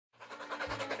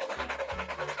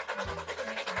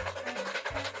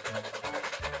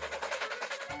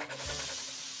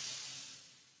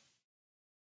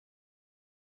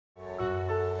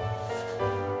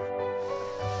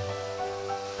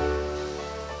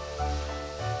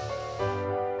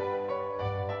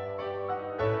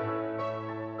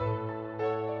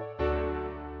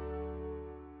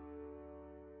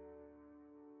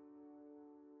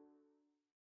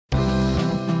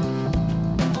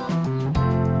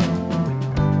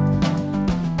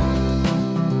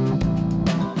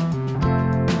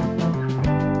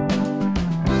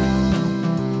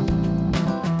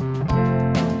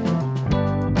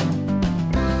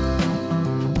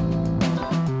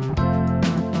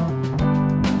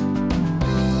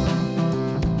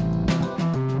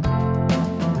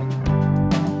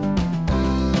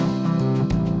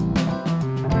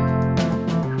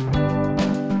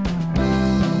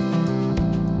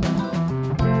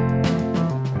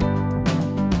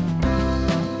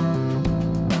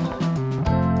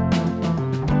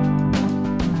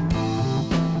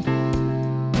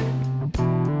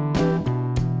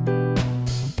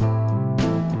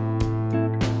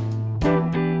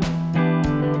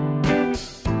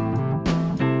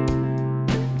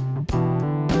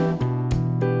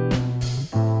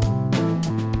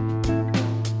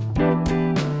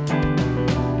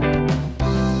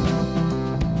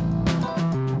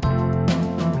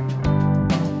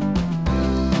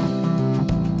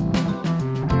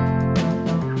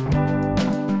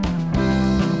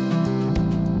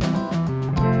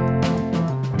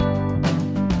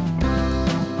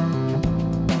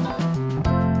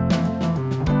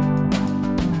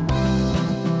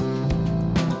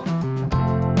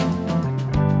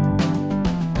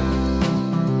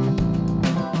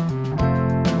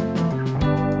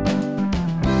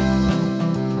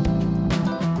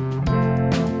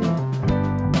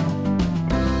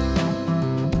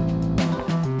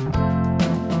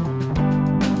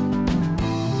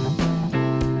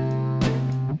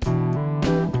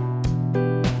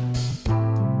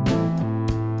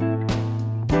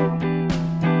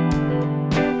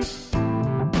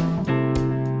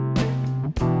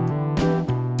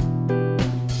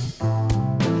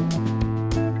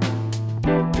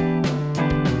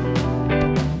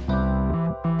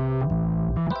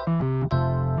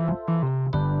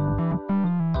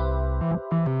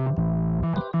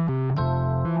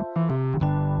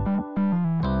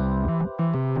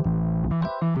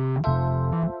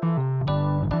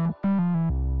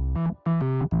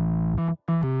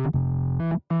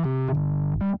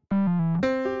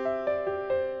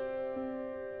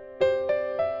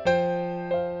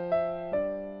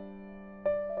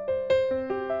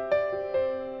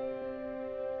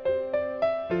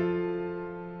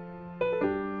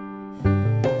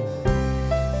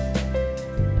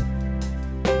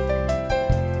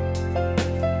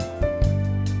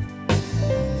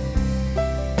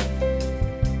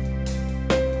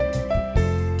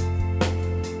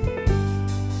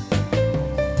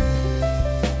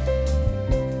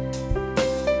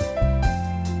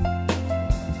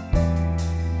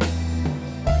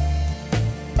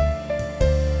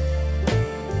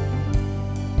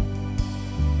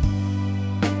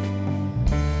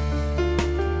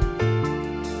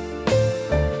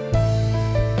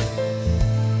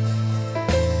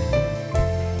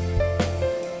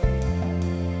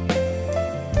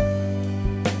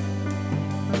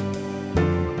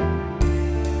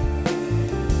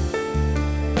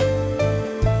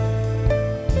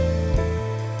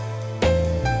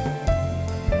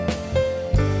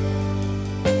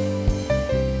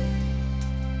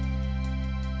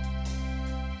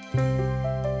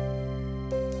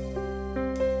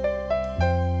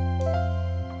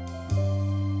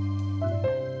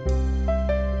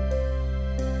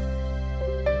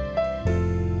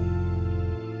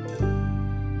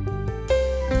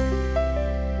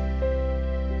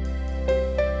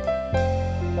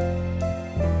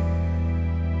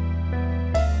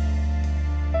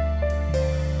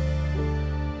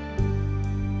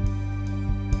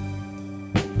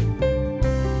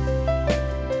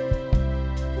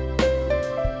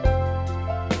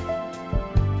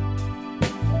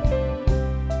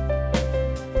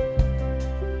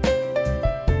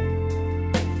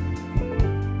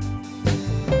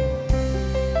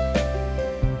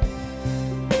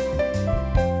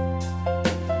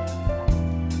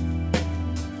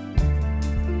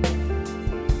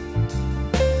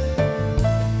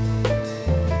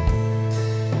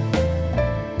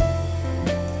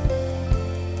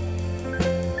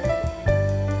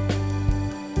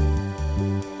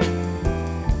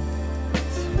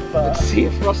see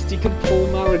if Rusty can pull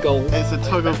Marigold. It's a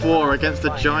tug of war against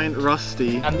the giant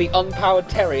Rusty. And the unpowered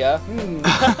Terrier.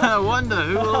 I wonder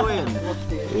who will win.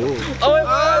 Oh, it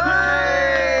works!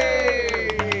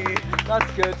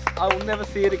 That's good. I will never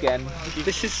see it again.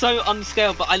 This is so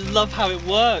unscaled, but I love how it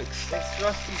works. It's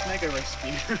Rusty's Mega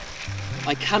Rescue.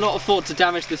 I cannot afford to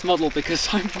damage this model because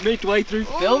I'm midway through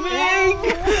filming!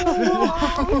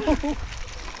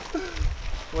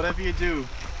 Whatever you do,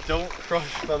 don't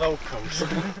crush the locos.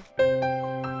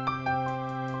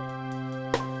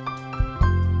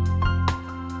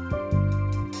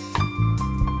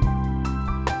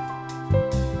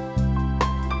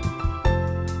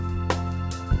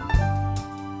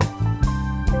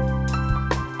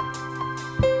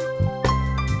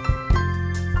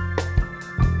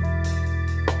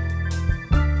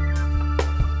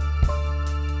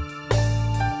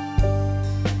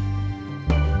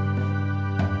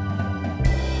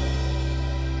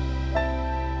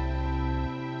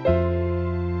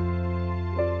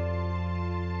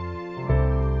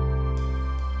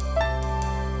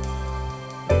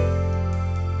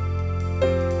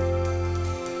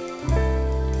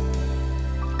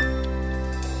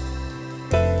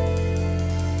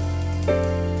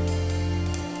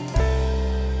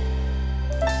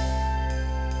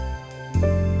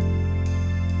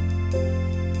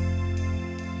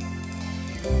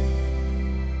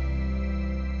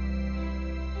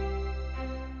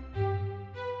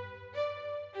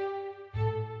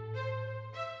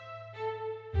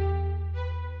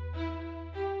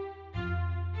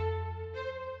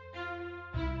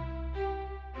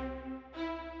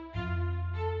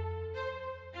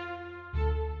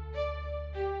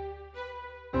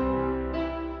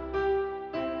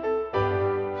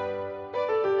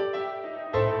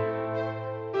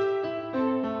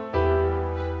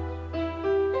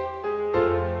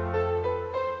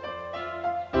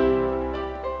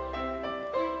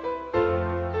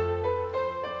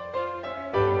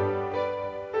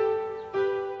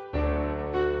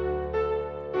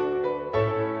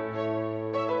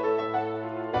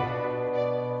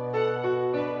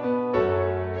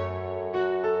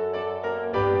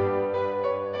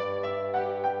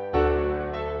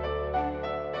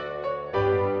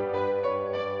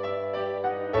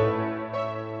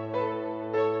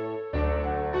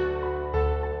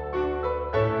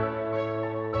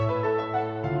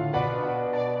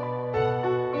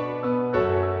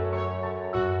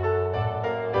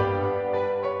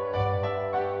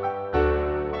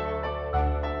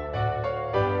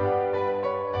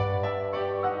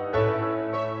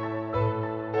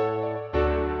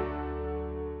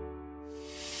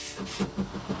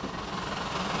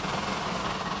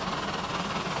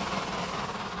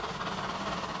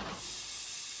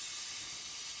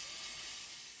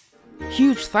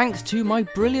 Huge thanks to my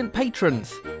brilliant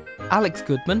patrons: Alex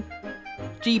Goodman,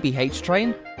 GBH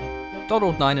Train,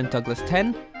 Donald 9 and Douglas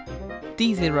 10,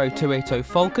 D0280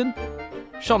 Falcon,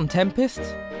 Sean Tempest,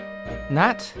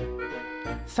 Nat,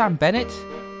 Sam Bennett,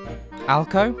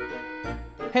 Alco,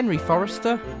 Henry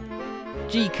Forrester,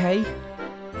 GK,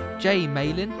 Jay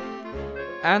Malin,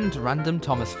 and Random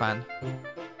Thomas Fan.